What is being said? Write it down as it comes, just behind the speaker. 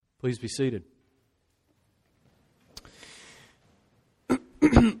Please be seated.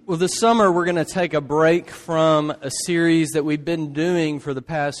 Well, this summer we're going to take a break from a series that we've been doing for the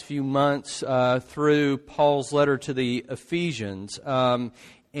past few months through Paul's letter to the Ephesians. And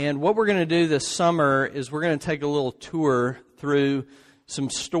what we're going to do this summer is we're going to take a little tour through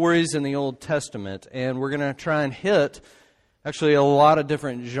some stories in the Old Testament. And we're going to try and hit actually a lot of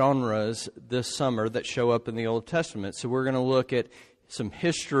different genres this summer that show up in the Old Testament. So we're going to look at some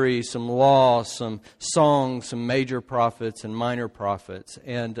history, some law, some songs, some major prophets and minor prophets.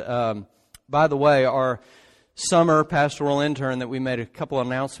 And by the way, our summer pastoral intern that we made a couple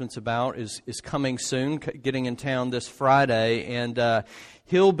announcements about is coming soon, getting in town this Friday, and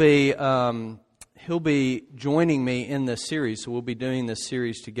he'll be joining me in this series. So we'll be doing this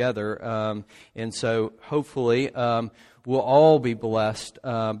series together, and so hopefully we'll all be blessed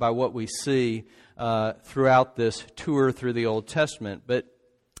by what we see throughout this tour through the Old Testament. But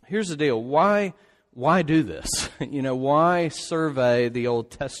here's the deal. Why do this? Why survey the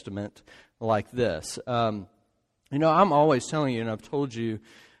Old Testament like this? I'm always telling you, and I've told you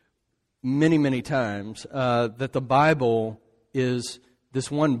many, many times, that the Bible is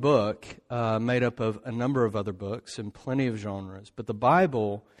this one book made up of a number of other books and plenty of genres. But the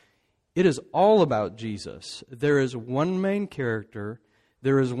Bible, it is all about Jesus. There is one main character.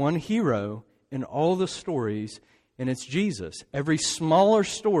 There is one hero in all the stories, and it's Jesus. Every smaller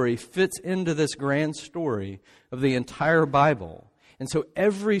story fits into this grand story of the entire Bible. And so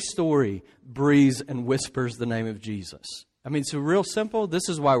every story breathes and whispers the name of Jesus. I mean, it's real simple. This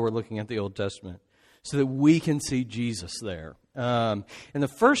is why we're looking at the Old Testament, so that we can see Jesus there. And the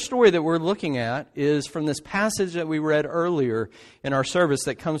first story that we're looking at is from this passage that we read earlier in our service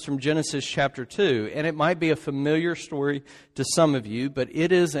that comes from Genesis chapter 2. And it might be a familiar story to some of you, but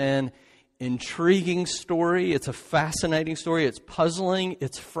it is an intriguing story. It's a fascinating story. It's puzzling.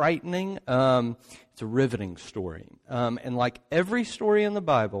 It's frightening. It's a riveting story. And like every story in the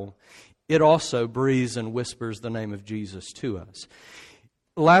Bible, it also breathes and whispers the name of Jesus to us.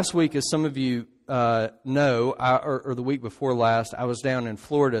 Last week, as some of you know, or the week before last, I was down in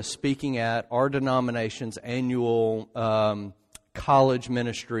Florida speaking at our denomination's annual college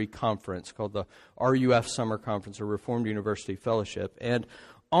ministry conference called the RUF Summer Conference, or Reformed University Fellowship. And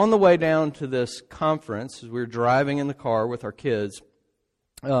on the way down to this conference, as we were driving in the car with our kids,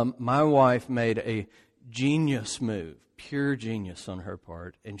 my wife made a genius move, pure genius on her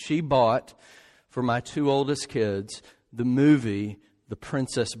part. And she bought, for my two oldest kids, the movie The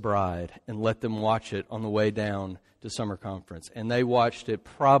Princess Bride, and let them watch it on the way down to summer conference. And they watched it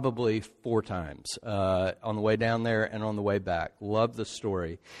probably 4 times on the way down there and on the way back. Loved the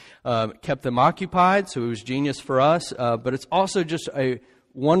story. Kept them occupied, so it was genius for us. But it's also just a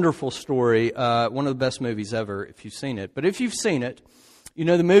wonderful story, one of the best movies ever, if you've seen it. But if you've seen it,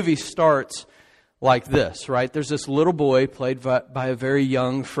 the movie starts like this, right? There's this little boy played by a very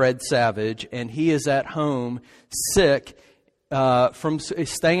young Fred Savage, and he is at home sick,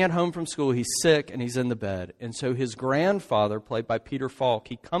 staying at home from school. He's sick, and he's in the bed. And so his grandfather, played by Peter Falk,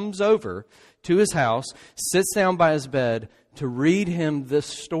 he comes over to his house, sits down by his bed to read him this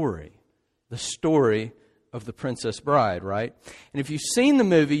story, the story of the Princess Bride, right? And if you've seen the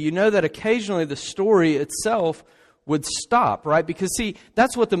movie, you know that occasionally the story itself would stop, right? Because see,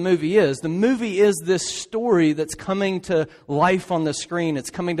 that's what the movie is. The movie is this story that's coming to life on the screen. It's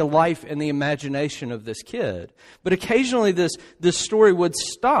coming to life in the imagination of this kid. But occasionally this story would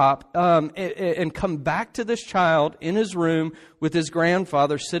stop and come back to this child in his room with his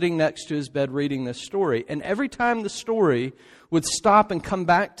grandfather sitting next to his bed reading this story. And every time the story would stop and come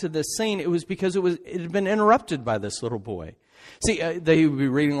back to this scene, it was because it had been interrupted by this little boy. See, they would be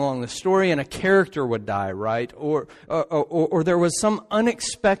reading along the story, and a character would die, right? Or there was some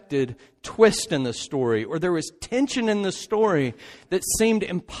unexpected twist in the story, or there was tension in the story that seemed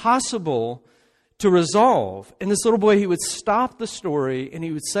impossible to resolve. And this little boy, he would stop the story, and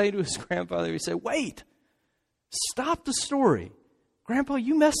he would say to his grandfather, he would say, "Wait, stop the story. Grandpa,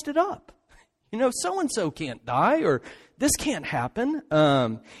 you messed it up. So-and-so can't die, or this can't happen."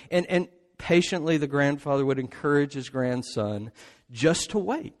 And patiently, the grandfather would encourage his grandson just to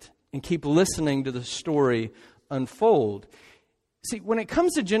wait and keep listening to the story unfold. See, when it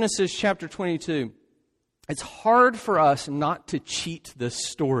comes to Genesis chapter 22, it's hard for us not to cheat this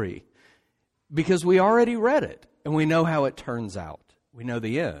story because we already read it and we know how it turns out. We know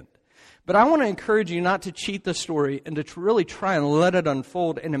the end. But I want to encourage you not to cheat the story and to really try and let it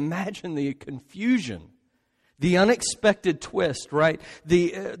unfold and imagine the confusion, the unexpected twist, right?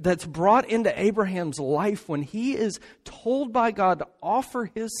 That's brought into Abraham's life when he is told by God to offer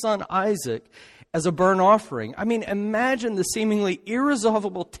his son Isaac as a burnt offering. I mean, imagine the seemingly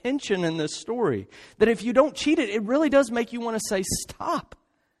irresolvable tension in this story. That if you don't cheat it, it really does make you want to say, stop.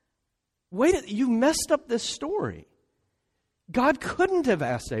 Wait, you messed up this story. God couldn't have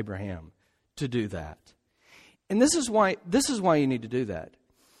asked Abraham to do that. And this is why you need to do that.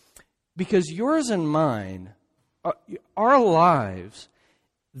 Because yours and mine, our lives,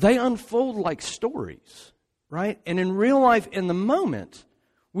 they unfold like stories, right? And in real life, in the moment,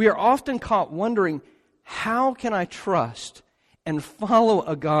 we are often caught wondering, how can I trust and follow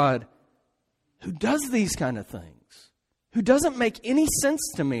a God who does these kind of things, who doesn't make any sense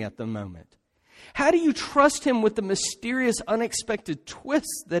to me at the moment? How do you trust Him with the mysterious, unexpected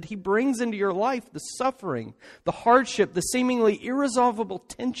twists that He brings into your life, the suffering, the hardship, the seemingly irresolvable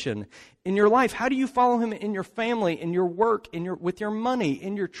tension in your life? How do you follow Him in your family, in your work, with your money,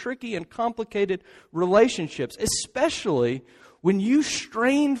 in your tricky and complicated relationships, especially when you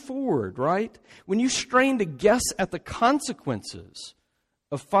strain forward, right? When you strain to guess at the consequences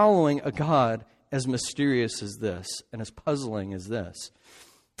of following a God as mysterious as this and as puzzling as this?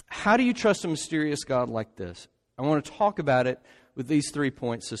 How do you trust a mysterious God like this? I want to talk about it with these 3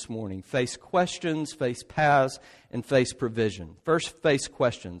 points this morning. Face questions, face paths, and face provision. First, face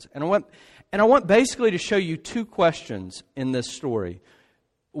questions. And I want basically to show you 2 questions in this story.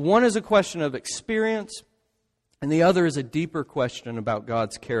 One is a question of experience, and the other is a deeper question about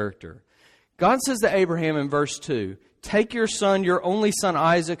God's character. God says to Abraham in verse 2, "Take your son, your only son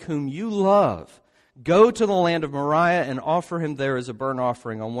Isaac, whom you love. Go to the land of Moriah and offer him there as a burnt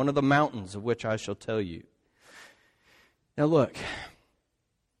offering on one of the mountains of which I shall tell you." Now look,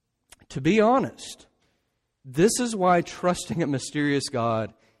 to be honest, this is why trusting a mysterious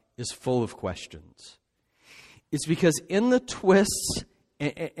God is full of questions. It's because in the twists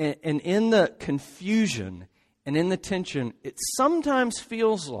and in the confusion and in the tension, it sometimes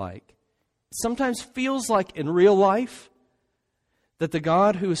feels like in real life that the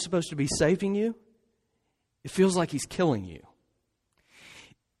God who is supposed to be saving you, it feels like He's killing you.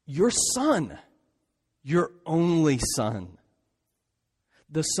 Your son, your only son,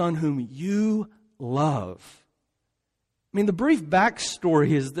 the son whom you love. I mean, the brief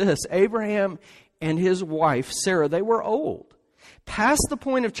backstory is this. Abraham and his wife, Sarah, they were old, past the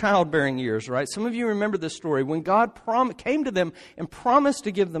point of childbearing years, right? Some of you remember this story when God came to them and promised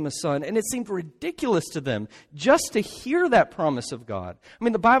to give them a son, and it seemed ridiculous to them just to hear that promise of God. I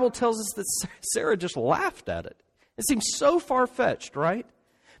mean, the Bible tells us that Sarah just laughed at it. It seems so far-fetched, right?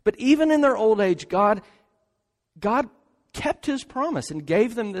 But even in their old age, God kept His promise and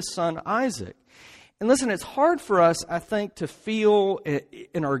gave them this son, Isaac. And listen, it's hard for us, I think, to feel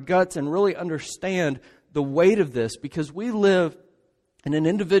in our guts and really understand the weight of this because we live in an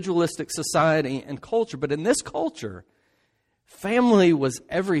individualistic society and culture. But in this culture, family was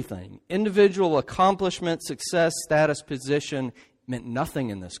everything. Individual accomplishment, success, status, position meant nothing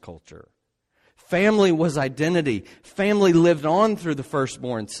in this culture. Family was identity. Family lived on through the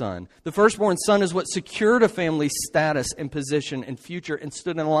firstborn son. The firstborn son is what secured a family's status and position and future and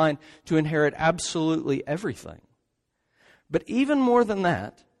stood in line to inherit absolutely everything. But even more than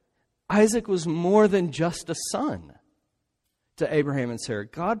that, Isaac was more than just a son to Abraham and Sarah.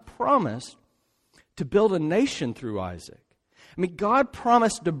 God promised to build a nation through Isaac. I mean, God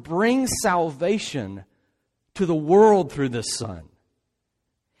promised to bring salvation to the world through this son.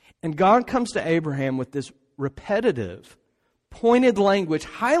 And God comes to Abraham with this repetitive, pointed language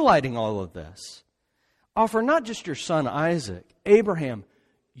highlighting all of this. Offer not just your son Isaac, Abraham,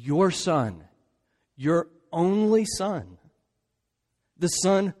 your son, your only son, the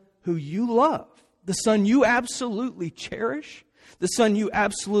son who you love, the son you absolutely cherish, the son you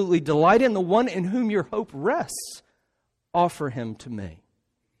absolutely delight in, the one in whom your hope rests. Offer him to me.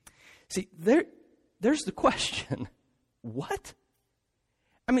 See, there's the question. What?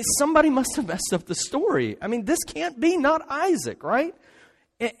 I mean, somebody must have messed up the story. I mean, this can't be not Isaac, right?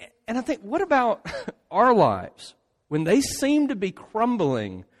 And I think, what about our lives when they seem to be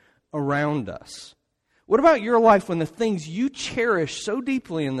crumbling around us? What about your life when the things you cherish so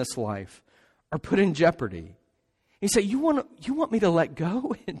deeply in this life are put in jeopardy? You say, you want me to let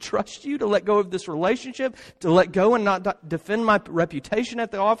go and trust you, to let go of this relationship, to let go and not defend my reputation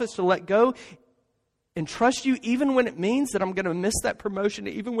at the office, to let go and trust you even when it means that I'm going to miss that promotion,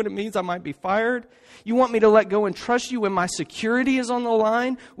 even when it means I might be fired? You want me to let go and trust you when my security is on the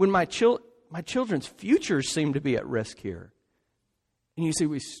line, when my children's futures seem to be at risk here? And you see,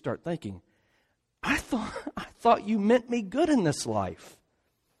 we start thinking, I thought you meant me good in this life.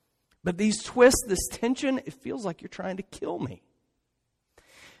 But these twists, this tension, it feels like you're trying to kill me.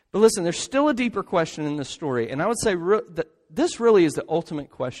 But listen, there's still a deeper question in this story. And I would say that this really is the ultimate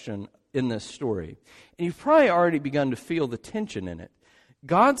question in this story. And you've probably already begun to feel the tension in it.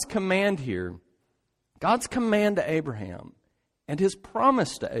 God's command here, God's command to Abraham and his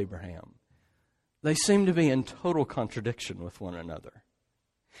promise to Abraham, they seem to be in total contradiction with one another.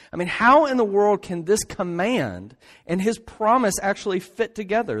 I mean, how in the world can this command and his promise actually fit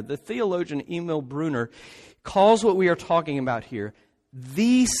together? The theologian Emil Brunner calls what we are talking about here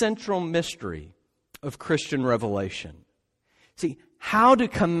the central mystery of Christian revelation. See, how do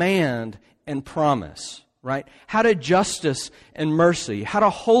command and promise, right? How do justice and mercy, how do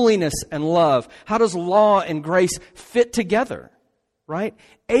holiness and love, how does law and grace fit together, right?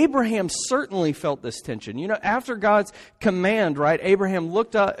 Abraham certainly felt this tension. You know, after God's command, right, Abraham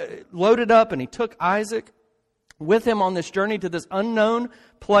loaded up and he took Isaac with him on this journey to this unknown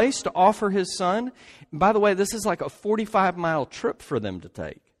place to offer his son. And by the way, this is like a 45-mile trip for them to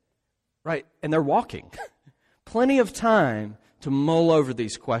take, right? And they're walking. Plenty of time to mull over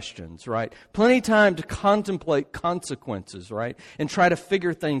these questions, right? Plenty of time to contemplate consequences, right? And try to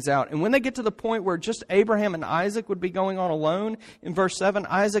figure things out. And when they get to the point where just Abraham and Isaac would be going on alone, in verse 7,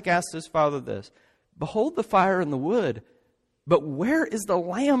 Isaac asked his father this, "Behold the fire and the wood, but where is the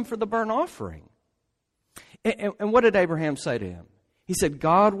lamb for the burnt offering?" And what did Abraham say to him? He said,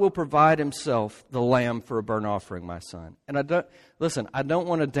 "God will provide himself the lamb for a burnt offering, my son." And I don't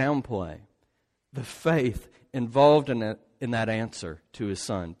want to downplay the faith involved in that answer to his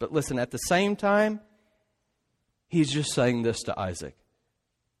son. But listen, at the same time, he's just saying this to Isaac.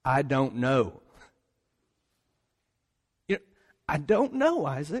 I don't know. I don't know,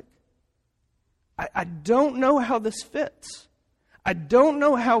 Isaac. I don't know how this fits. I don't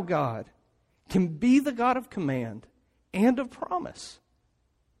know how God can be the God of command and of promise.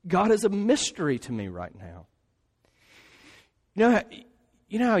 God is a mystery to me right now.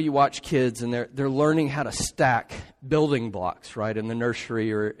 You know how you watch kids and they're learning how to stack building blocks, right, in the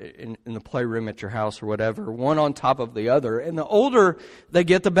nursery or in the playroom at your house or whatever, one on top of the other. And the older they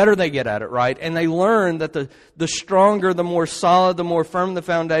get, the better they get at it, right? And they learn that the stronger, the more solid, the more firm the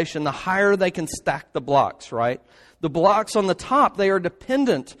foundation, the higher they can stack the blocks, right? The blocks on the top, they are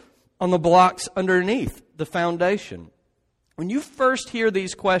dependent on the blocks underneath the foundation. When you first hear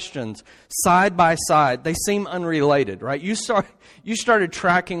these questions side by side, they seem unrelated, right? You started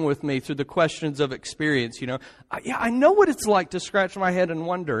tracking with me through the questions of experience, I know what it's like to scratch my head and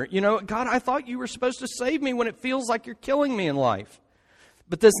wonder, God, I thought you were supposed to save me when it feels like you're killing me in life.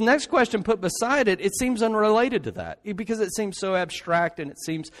 But this next question put beside it, it seems unrelated to that because it seems so abstract and it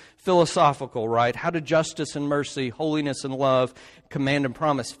seems philosophical, right? How do justice and mercy, holiness and love, command and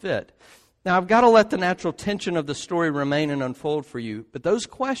promise fit? Now, I've got to let the natural tension of the story remain and unfold for you. But those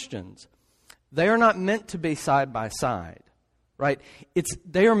questions, they are not meant to be side by side, right?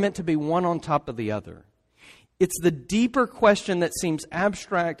 They are meant to be one on top of the other. It's the deeper question that seems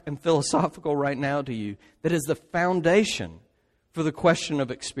abstract and philosophical right now to you that is the foundation for the question of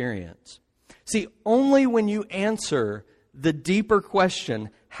experience. See, only when you answer the deeper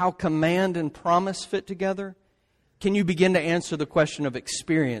question, how command and promise fit together, can you begin to answer the question of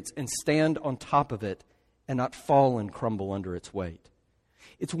experience and stand on top of it and not fall and crumble under its weight?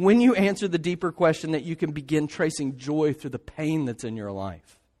 It's when you answer the deeper question that you can begin tracing joy through the pain that's in your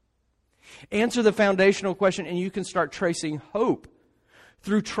life. Answer the foundational question and you can start tracing hope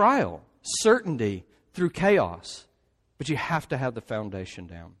through trial, certainty through chaos. But you have to have the foundation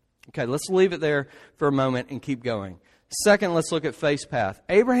down. Okay, let's leave it there for a moment and keep going. Second, let's look at faith's path.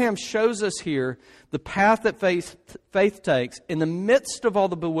 Abraham shows us here the path that faith takes in the midst of all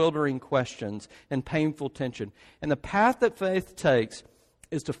the bewildering questions and painful tension. And the path that faith takes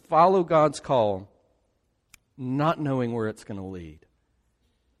is to follow God's call, not knowing where it's going to lead,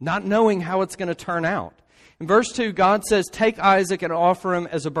 not knowing how it's going to turn out. In verse 2, God says, "Take Isaac and offer him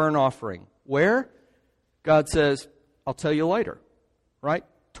as a burnt offering." Where? God says, "I'll tell you later," right?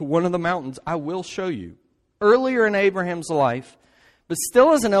 To one of the mountains, I will show you. Earlier in Abraham's life, but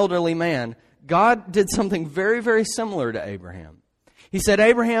still as an elderly man, God did something very, very similar to Abraham. He said,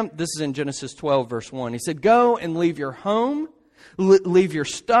 Abraham, this is in Genesis 12, verse 1. He said, "Go and leave your home, leave your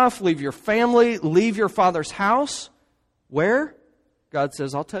stuff, leave your family, leave your father's house." Where? God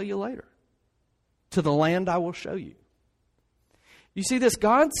says, "I'll tell you later. To the land I will show you." You see this?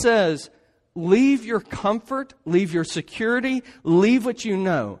 God says, leave your comfort, leave your security, leave what you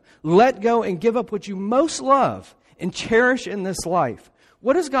know. Let go and give up what you most love and cherish in this life.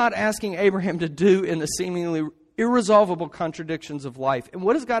 What is God asking Abraham to do in the seemingly irresolvable contradictions of life? And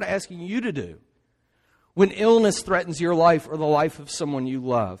what is God asking you to do when illness threatens your life or the life of someone you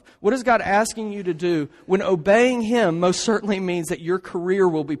love? What is God asking you to do when obeying Him most certainly means that your career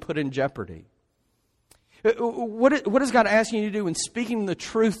will be put in jeopardy? What is God asking you to do when speaking the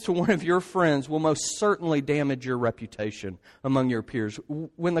truth to one of your friends will most certainly damage your reputation among your peers?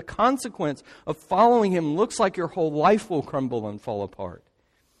 When the consequence of following Him looks like your whole life will crumble and fall apart.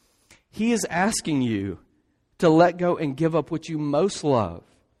 He is asking you to let go and give up what you most love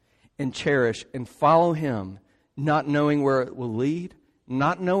and cherish and follow Him, not knowing where it will lead,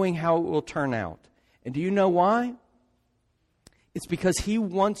 not knowing how it will turn out. And do you know why? It's because He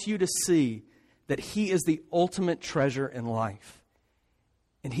wants you to see that He is the ultimate treasure in life.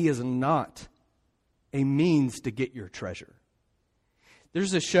 And He is not a means to get your treasure.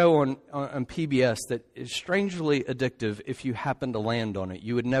 There's a show on PBS that is strangely addictive if you happen to land on it.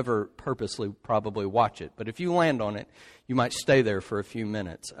 You would never purposely probably watch it. But if you land on it, you might stay there for a few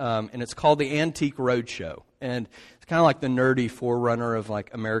minutes. And it's called The Antique Roadshow. And it's kind of like the nerdy forerunner of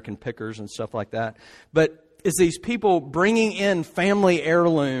like American Pickers and stuff like that. But it's these people bringing in family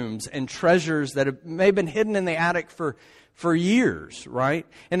heirlooms and treasures that may have been hidden in the attic for years, right?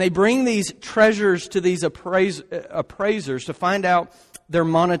 And they bring these treasures to these appraisers to find out their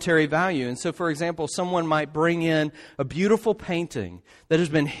monetary value. And so, for example, someone might bring in a beautiful painting that has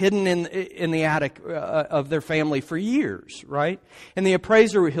been hidden in the attic of their family for years, right? And the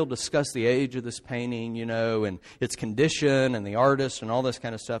appraiser, he'll discuss the age of this painting, and its condition and the artist and all this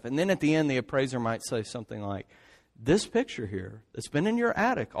kind of stuff. And then at the end, the appraiser might say something like, this picture here that's been in your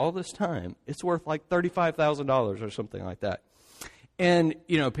attic all this time, it's worth like $35,000 or something like that. And,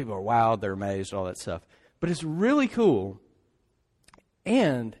 people are wowed, they're amazed, all that stuff. But it's really cool.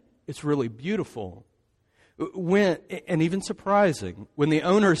 And it's really beautiful, and even surprising, when the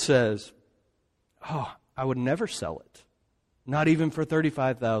owner says, "Oh, I would never sell it, not even for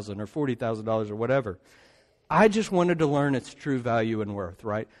 $35,000 or $40,000 or whatever. I just wanted to learn its true value and worth."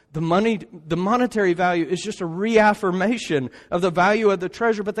 Right? The monetary value is just a reaffirmation of the value of the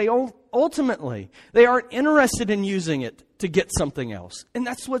treasure, but they ultimately they aren't interested in using it to get something else, and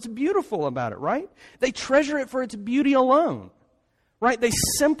that's what's beautiful about it. Right? They treasure it for its beauty alone. Right? They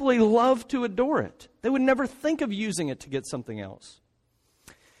simply love to adore it. They would never think of using it to get something else.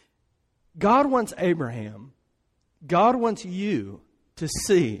 God wants Abraham, God wants you to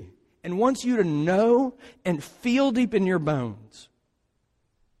see and wants you to know and feel deep in your bones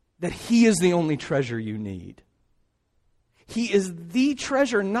that He is the only treasure you need. He is the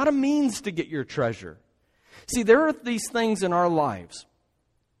treasure, not a means to get your treasure. See, there are these things in our lives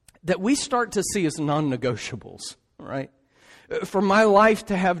that we start to see as non-negotiables, right? For my life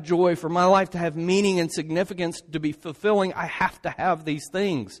to have joy, for my life to have meaning and significance, to be fulfilling, I have to have these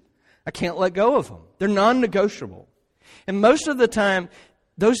things. I can't let go of them. They're non-negotiable. And most of the time,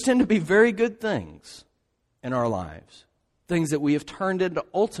 those tend to be very good things in our lives. Things that we have turned into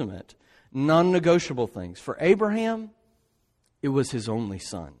ultimate, non-negotiable things. For Abraham, it was his only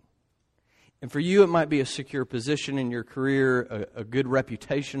son. And for you, it might be a secure position in your career, a good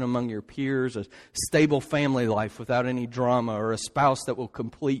reputation among your peers, a stable family life without any drama, or a spouse that will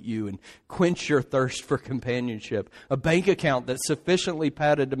complete you and quench your thirst for companionship, a bank account that's sufficiently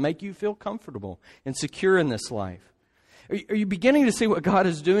padded to make you feel comfortable and secure in this life. Are you beginning to see what God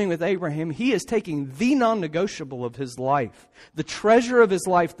is doing with Abraham? He is taking the non-negotiable of his life, the treasure of his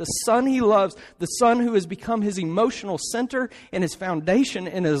life, the son he loves, the son who has become his emotional center and his foundation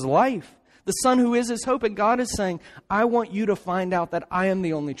in his life. The Son who is His hope. And God is saying, I want you to find out that I am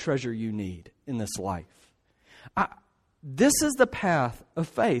the only treasure you need in this life. This is the path of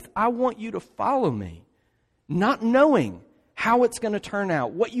faith. I want you to follow me, not knowing how it's going to turn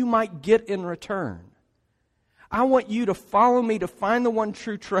out, what you might get in return. I want you to follow me to find the one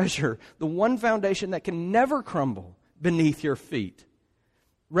true treasure, the one foundation that can never crumble beneath your feet.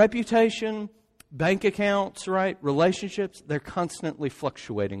 Reputation, bank accounts, right? Relationships, they're constantly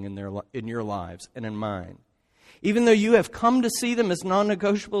fluctuating in your lives and in mine. Even though you have come to see them as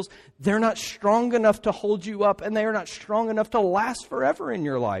non-negotiables, they're not strong enough to hold you up, and they are not strong enough to last forever in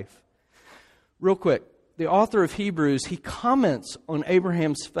your life. Real quick, the author of Hebrews, he comments on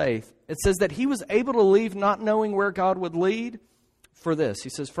Abraham's faith. It says that he was able to leave not knowing where God would lead for this. He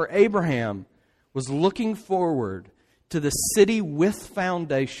says, for Abraham was looking forward to the city with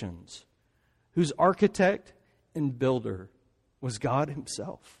foundations, whose architect and builder was God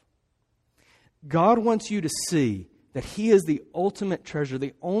Himself. God wants you to see that He is the ultimate treasure,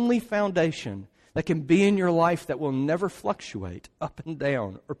 the only foundation that can be in your life that will never fluctuate up and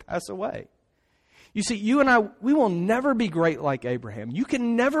down or pass away. You see, you and I, we will never be great like Abraham. You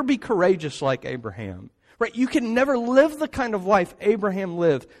can never be courageous like Abraham. Right? You can never live the kind of life Abraham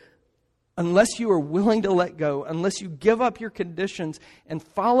lived unless you are willing to let go, unless you give up your conditions and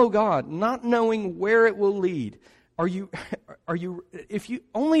follow God, not knowing where it will lead. If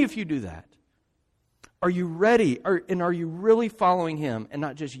you do that, Are you ready? And are you really following Him and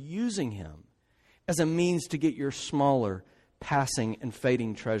not just using Him as a means to get your smaller, passing, and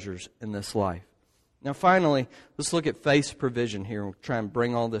fading treasures in this life? Now, finally, let's look at faith's provision here. We'll try and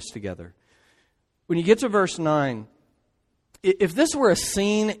bring all this together. When you get to verse 9, if this were a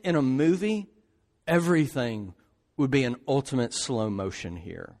scene in a movie, everything would be in ultimate slow motion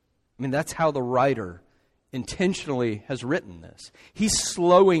here. I mean, that's how the writer intentionally has written this. He's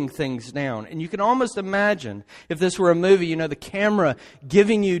slowing things down. And you can almost imagine, if this were a movie, the camera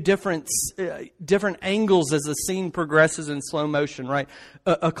giving you different angles as the scene progresses in slow motion, right?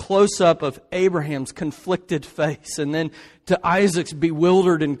 A close-up of Abraham's conflicted face, and then to Isaac's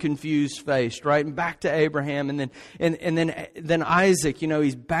bewildered and confused face, right? And back to Abraham, and then Isaac,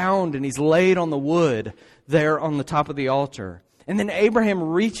 he's bound and he's laid on the wood there on the top of the altar. And then Abraham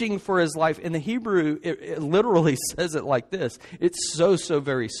reaching for his life. In the Hebrew, it literally says it like this. It's so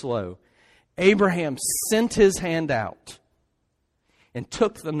very slow. Abraham sent his hand out and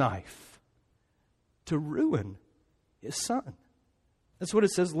took the knife to ruin his son. That's what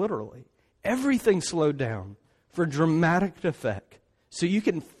it says literally. Everything slowed down for dramatic effect, so you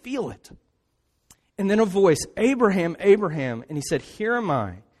can feel it. And then a voice, Abraham, Abraham. And he said, here am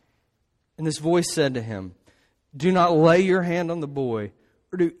I. And this voice said to him, do not lay your hand on the boy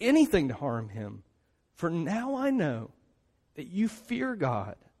or do anything to harm him. For now I know that you fear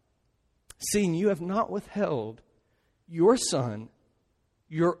God, seeing you have not withheld your son,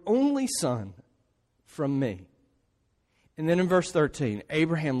 your only son, from me. And then in verse 13,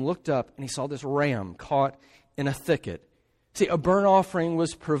 Abraham looked up and he saw this ram caught in a thicket. See, a burnt offering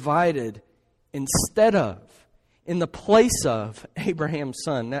was provided instead of, in the place of Abraham's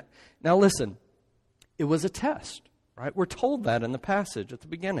son. Now listen. It was a test, right? We're told that in the passage at the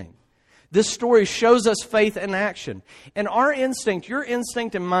beginning. This story shows us faith in action. And our instinct, your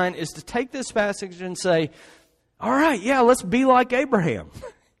instinct and mine, is to take this passage and say, all right, yeah, let's be like Abraham.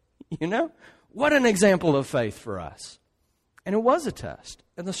 What an example of faith for us. And it was a test.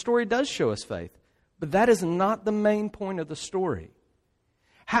 And the story does show us faith. But that is not the main point of the story.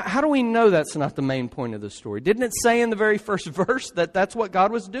 How do we know that's not the main point of the story? Didn't it say in the very first verse that that's what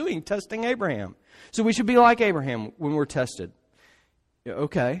God was doing, testing Abraham? So we should be like Abraham when we're tested.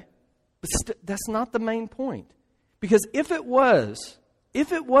 Okay. But that's not the main point. Because if it was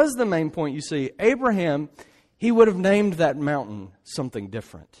the main point, you see, Abraham, he would have named that mountain something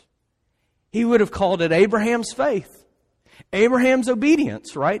different. He would have called it Abraham's faith, Abraham's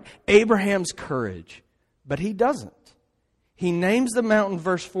obedience, right? Abraham's courage. But he doesn't. He names the mountain,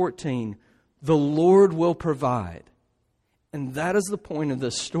 verse 14, the Lord will provide. And that is the point of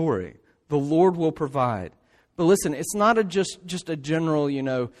this story. The Lord will provide. But listen, it's not just a general,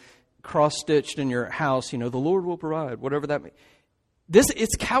 cross-stitched in your house, the Lord will provide, whatever that means.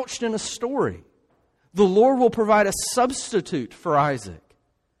 It's couched in a story. The Lord will provide a substitute for Isaac.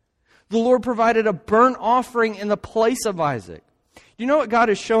 The Lord provided a burnt offering in the place of Isaac. Do you know what God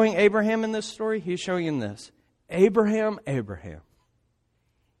is showing Abraham in this story? He's showing him this. Abraham, Abraham,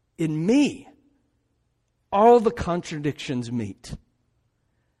 in me, all the contradictions meet.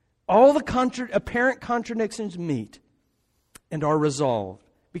 All the apparent contradictions meet and are resolved.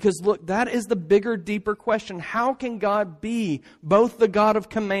 Because look, that is the bigger, deeper question. How can God be both the God of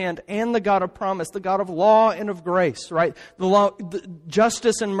command and the God of promise, the God of law and of grace, right? The law,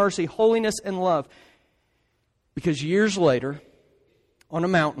 justice and mercy, holiness and love. Because years later, on a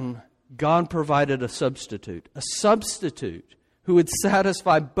mountain, God provided a substitute who would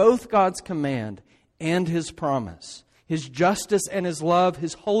satisfy both God's command and His promise, His justice and His love,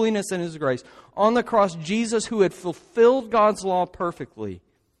 His holiness and His grace. On the cross, Jesus, who had fulfilled God's law perfectly,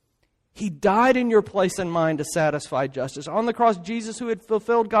 He died in your place and mine to satisfy justice. On the cross, Jesus, who had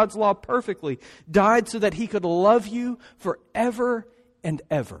fulfilled God's law perfectly, died so that He could love you forever and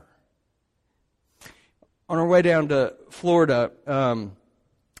ever. On our way down to Florida,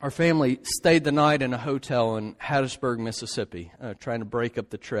 our family stayed the night in a hotel in Hattiesburg, Mississippi, trying to break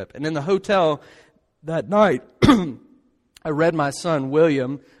up the trip. And in the hotel that night, I read my son,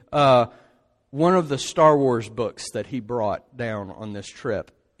 William, one of the Star Wars books that he brought down on this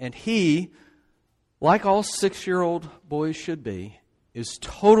trip. And he, like all 6-year-old boys should be, is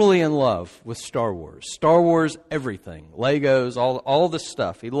totally in love with Star Wars. Star Wars, everything. Legos, all the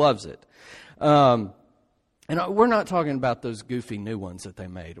stuff. He loves it. And we're not talking about those goofy new ones that they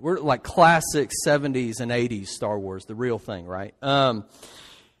made. We're like classic 70s and 80s Star Wars, the real thing, right?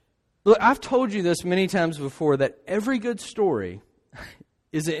 Look, I've told you this many times before, that every good story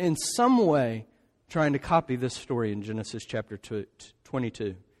is in some way trying to copy this story in Genesis chapter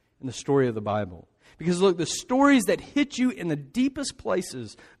 22, in the story of the Bible. Because look, the stories that hit you in the deepest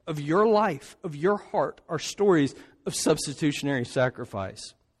places of your life, of your heart, are stories of substitutionary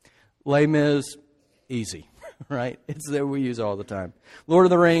sacrifice. Les Mis, easy, right? It's that we use all the time. Lord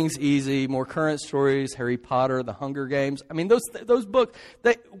of the Rings, easy. More current stories, Harry Potter, The Hunger Games. I mean, those books,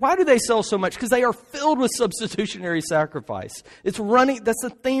 why do they sell so much? Because they are filled with substitutionary sacrifice. It's running. That's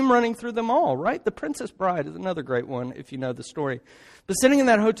the theme running through them all, right? The Princess Bride is another great one, if you know the story. But sitting in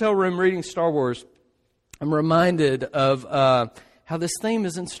that hotel room reading Star Wars, I'm reminded of how this theme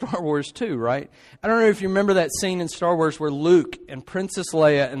is in Star Wars too, right? I don't know if you remember that scene in Star Wars where Luke and Princess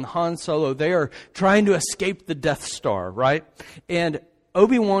Leia and Han Solo, they are trying to escape the Death Star, right? And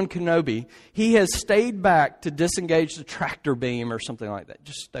Obi-Wan Kenobi, he has stayed back to disengage the tractor beam or something like that.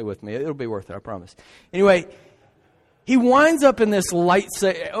 Just stay with me. It'll be worth it, I promise. Anyway, he winds up in this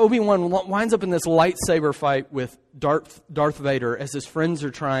Obi-Wan winds up in this lightsaber fight with Darth Vader as his friends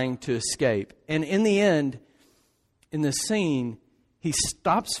are trying to escape. And in the end, in this scene, he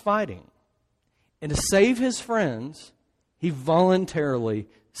stops fighting. And to save his friends, he voluntarily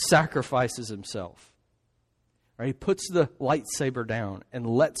sacrifices himself. Right? He puts the lightsaber down and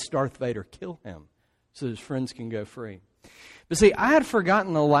lets Darth Vader kill him so his friends can go free. But see, I had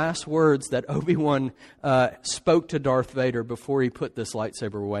forgotten the last words that Obi-Wan spoke to Darth Vader before he put this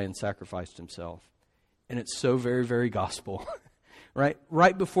lightsaber away and sacrificed himself. And it's so very, very gospel.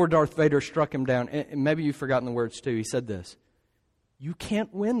 Right before Darth Vader struck him down, and maybe you've forgotten the words too, he said this: "You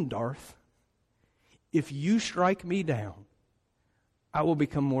can't win, Darth. If you strike me down, I will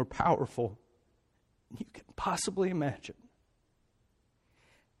become more powerful than you can possibly imagine."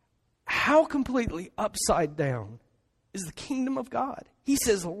 How completely upside down is the kingdom of God? He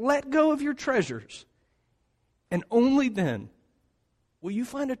says, let go of your treasures, and only then will you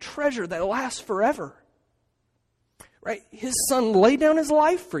find a treasure that lasts forever. Right? His son laid down his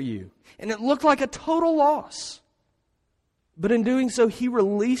life for you, and it looked like a total loss. But in doing so, he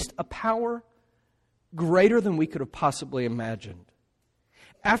released a power greater than we could have possibly imagined.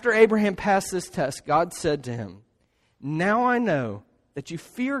 After Abraham passed this test, God said to him, "Now I know that you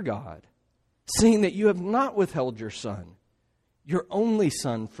fear God, seeing that you have not withheld your son, your only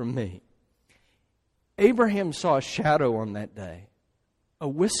son, from me." Abraham saw a shadow on that day, a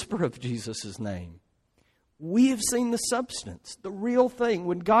whisper of Jesus' name. We have seen the substance, the real thing,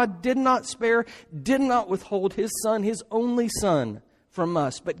 when God did not spare, did not withhold his son, his only son, from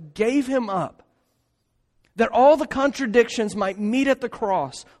us, but gave him up, that all the contradictions might meet at the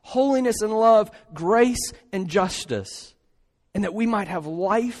cross, holiness and love, grace and justice, and that we might have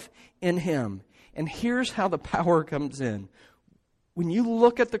life in him. And here's how the power comes in. When you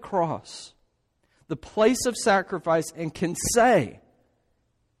look at the cross, the place of sacrifice, and can say,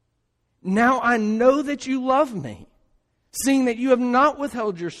 "Now I know that you love me, seeing that you have not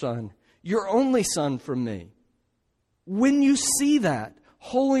withheld your son, your only son, from me." When you see that,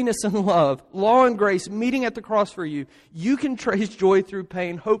 holiness and love, law and grace meeting at the cross for you, you can trace joy through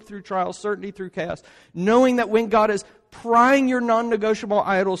pain, hope through trial, certainty through chaos, knowing that when God is prying your non-negotiable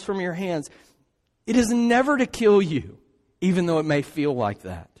idols from your hands, it is never to kill you, even though it may feel like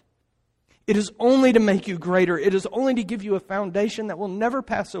that. It is only to make you greater. It is only to give you a foundation that will never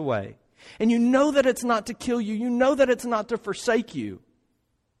pass away. And you know that it's not to kill you. You know that it's not to forsake you.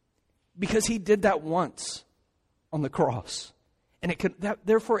 Because he did that once on the cross. And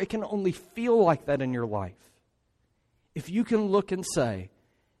therefore it can only feel like that in your life. If you can look and say,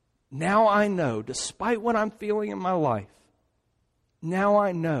 now I know, despite what I'm feeling in my life, now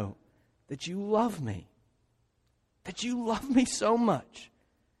I know that you love me. That you love me so much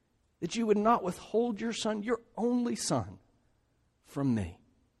that you would not withhold your son, your only son, from me.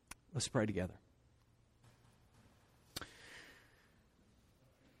 Let's pray together.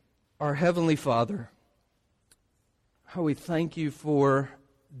 Our Heavenly Father, how we thank you for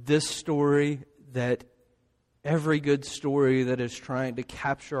this story, that every good story that is trying to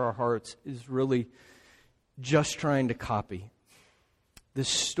capture our hearts is really just trying to copy. This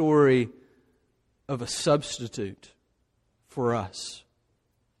story of a substitute for us.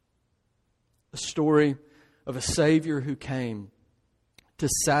 A story of a Savior who came to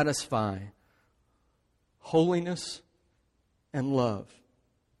satisfy holiness and love,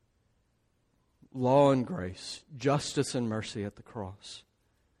 law and grace, justice and mercy at the cross.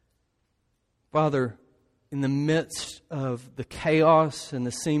 Father, in the midst of the chaos and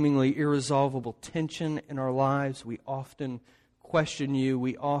the seemingly irresolvable tension in our lives, we often question you.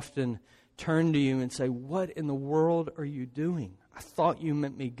 We often turn to you and say, "What in the world are you doing? I thought you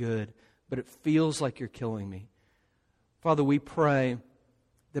meant me good, but it feels like you're killing me." Father, we pray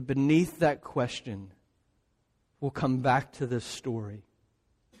that beneath that question, we'll come back to this story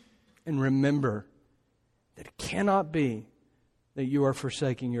and remember that it cannot be that you are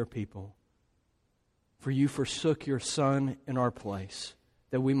forsaking your people. For you forsook your Son in our place,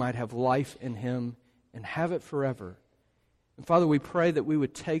 that we might have life in Him and have it forever. And Father, we pray that we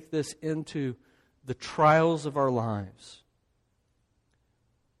would take this into the trials of our lives.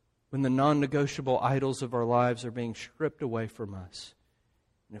 When the non-negotiable idols of our lives are being stripped away from us.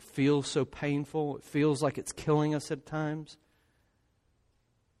 And it feels so painful. It feels like it's killing us at times.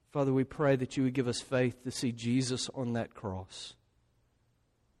 Father, we pray that you would give us faith to see Jesus on that cross,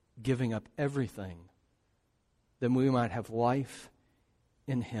 giving up everything, that we might have life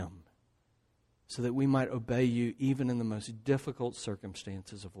in Him, so that we might obey you even in the most difficult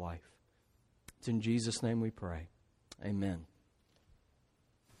circumstances of life. It's in Jesus' name we pray. Amen.